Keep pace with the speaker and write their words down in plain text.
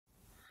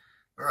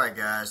Alright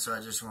guys, so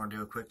I just want to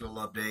do a quick little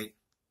update.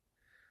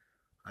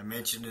 I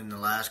mentioned in the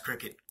last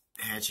cricket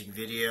hatching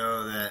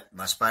video that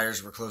my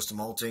spiders were close to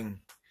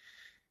molting,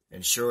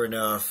 and sure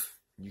enough,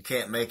 you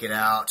can't make it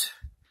out,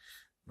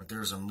 but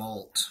there's a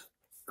molt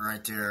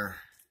right there,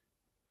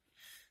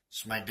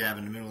 smack dab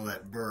in the middle of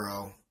that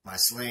burrow. My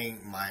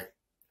sling, my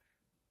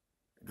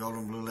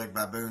golden blue leg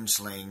baboon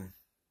sling,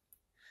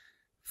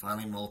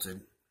 finally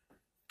molted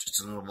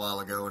just a little while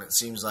ago, and it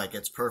seems like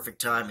it's perfect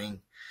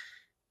timing.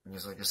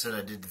 Because like I said,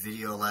 I did the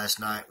video last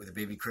night with the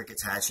baby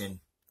crickets hatching,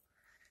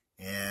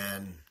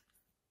 and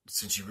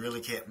since you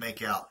really can't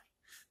make out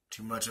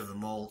too much of the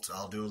molt,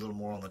 I'll do a little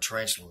more on the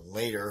tarantula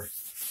later.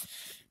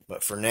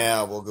 But for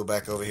now, we'll go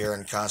back over here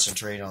and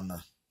concentrate on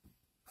the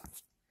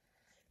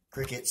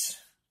crickets.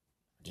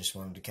 I just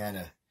wanted to kind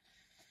of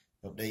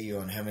update you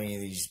on how many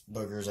of these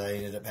buggers I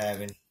ended up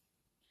having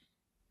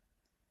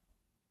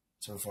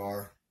so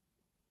far.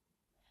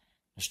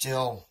 They're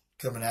still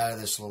coming out of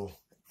this little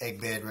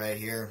egg bed right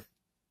here,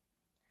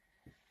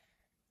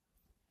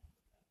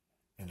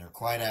 and they're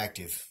quite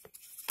active.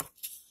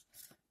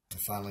 I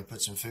finally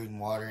put some food and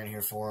water in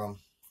here for them,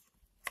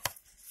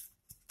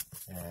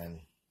 and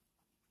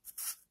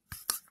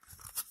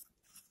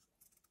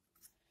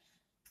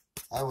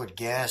I would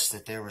guess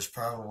that there was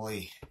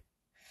probably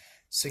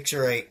 6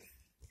 or 8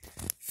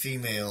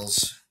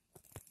 females,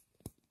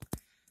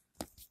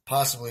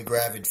 possibly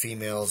gravid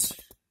females,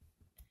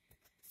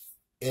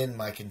 in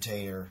my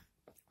container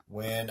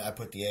when I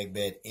put the egg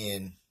bed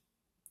in.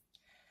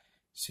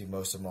 See,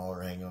 most of them all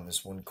are hanging on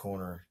this one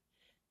corner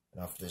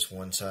and off this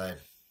one side.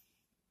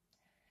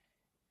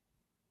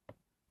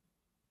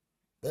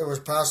 There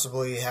was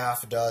possibly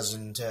half a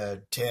dozen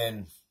to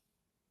 10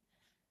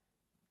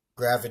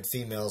 gravid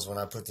females when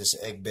I put this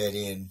egg bed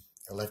in.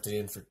 I left it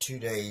in for 2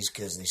 days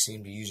because they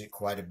seemed to use it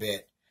quite a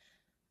bit.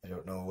 I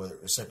don't know whether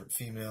it was separate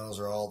females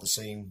or all the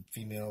same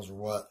females or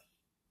what,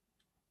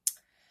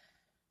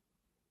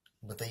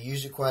 but they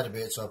used it quite a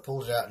bit, so I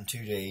pulled it out in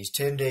 2 days.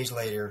 10 days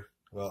later,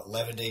 well,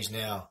 11 days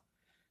now,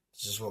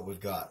 this is what we've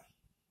got.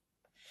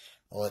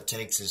 All it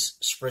takes is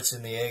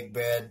spritzing the egg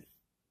bed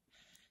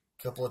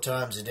a couple of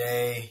times a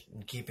day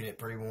and keeping it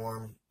pretty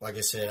warm. Like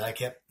I said, I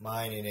kept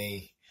mine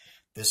in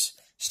this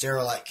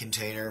Sterilite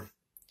container,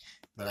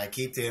 but I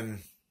keep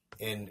them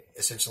in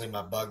essentially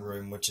my bug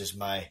room, which is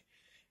my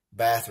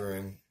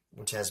bathroom,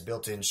 which has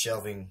built-in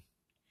shelving,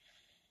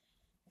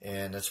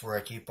 and that's where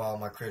I keep all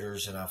my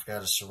critters. And I've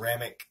got a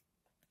ceramic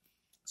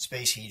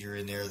space heater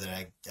in there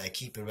that I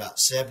keep at about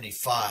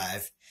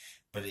 75,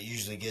 but it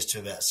usually gets to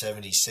about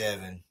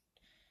 77.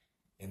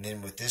 And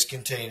then with this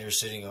container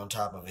sitting on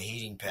top of a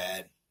heating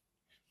pad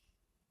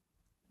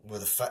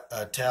with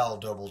a towel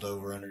doubled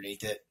over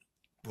underneath it,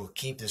 will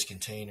keep this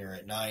container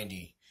at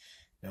 90.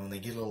 Now when they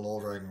get a little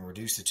older, I can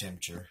reduce the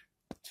temperature.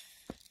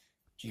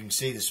 You can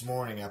see this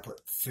morning I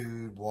put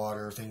food,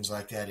 water, things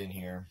like that in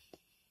here.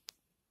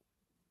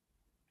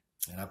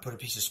 And I put a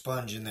piece of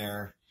sponge in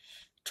there.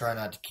 Try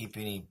not to keep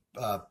any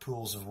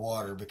pools of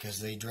water because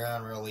they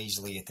drown real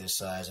easily at this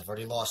size. I've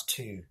already lost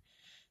 2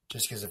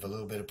 just because of a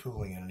little bit of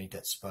pooling underneath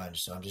that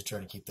sponge. So I'm just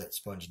trying to keep that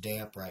sponge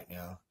damp right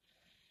now.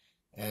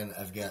 And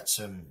I've got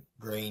some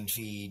grain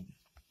feed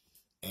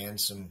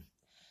and some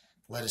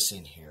lettuce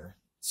in here.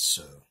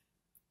 So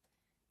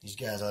these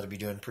guys ought to be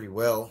doing pretty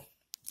well.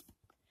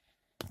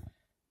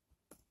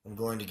 I'm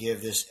going to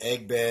give this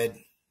egg bed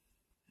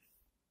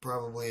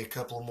probably a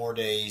couple more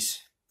days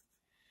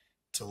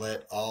to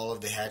let all of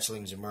the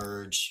hatchlings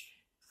emerge,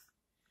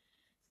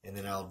 and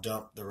then I'll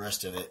dump the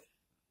rest of it.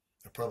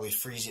 I'll probably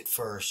freeze it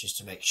first just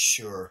to make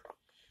sure,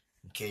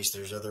 in case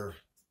there's other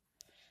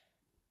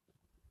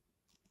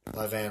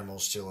live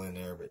animals still in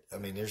there. But I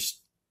mean,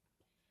 there's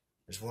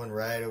one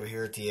right over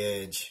here at the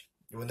edge.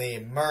 When they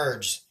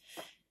emerge,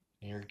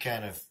 you're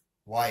kind of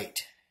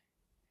white.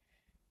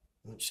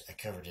 Oops, I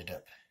covered it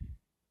up.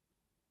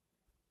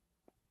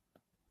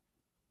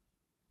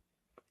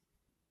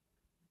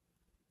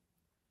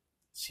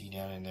 See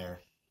down in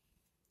there.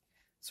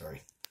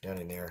 Sorry, down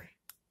in there.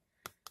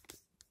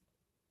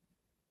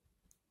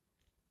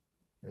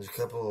 There's a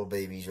couple of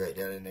babies right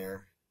down in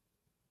there.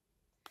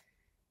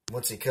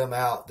 Once they come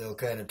out, they'll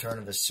kind of turn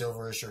of a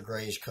silverish or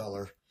grayish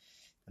color,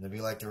 and they'll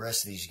be like the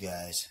rest of these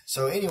guys.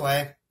 So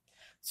anyway,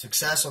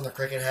 success on the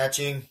cricket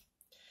hatching.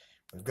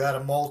 We've got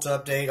a molt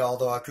update,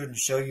 although I couldn't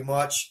show you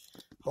much.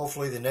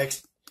 Hopefully the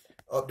next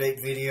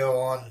update video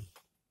on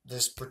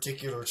this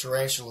particular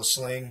tarantula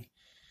sling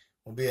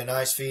will be a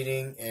nice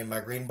feeding, and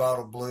my green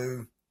bottle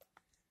blue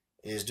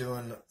is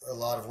doing a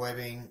lot of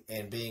webbing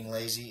and being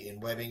lazy,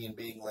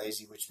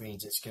 which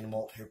means it's going to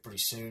molt here pretty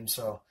soon.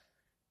 So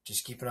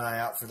just keep an eye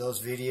out for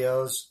those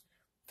videos.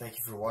 Thank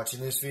you for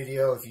watching this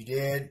video. If you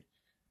did,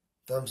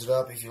 thumbs it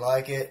up if you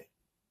like it.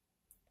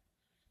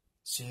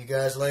 See you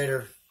guys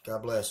later.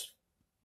 God bless.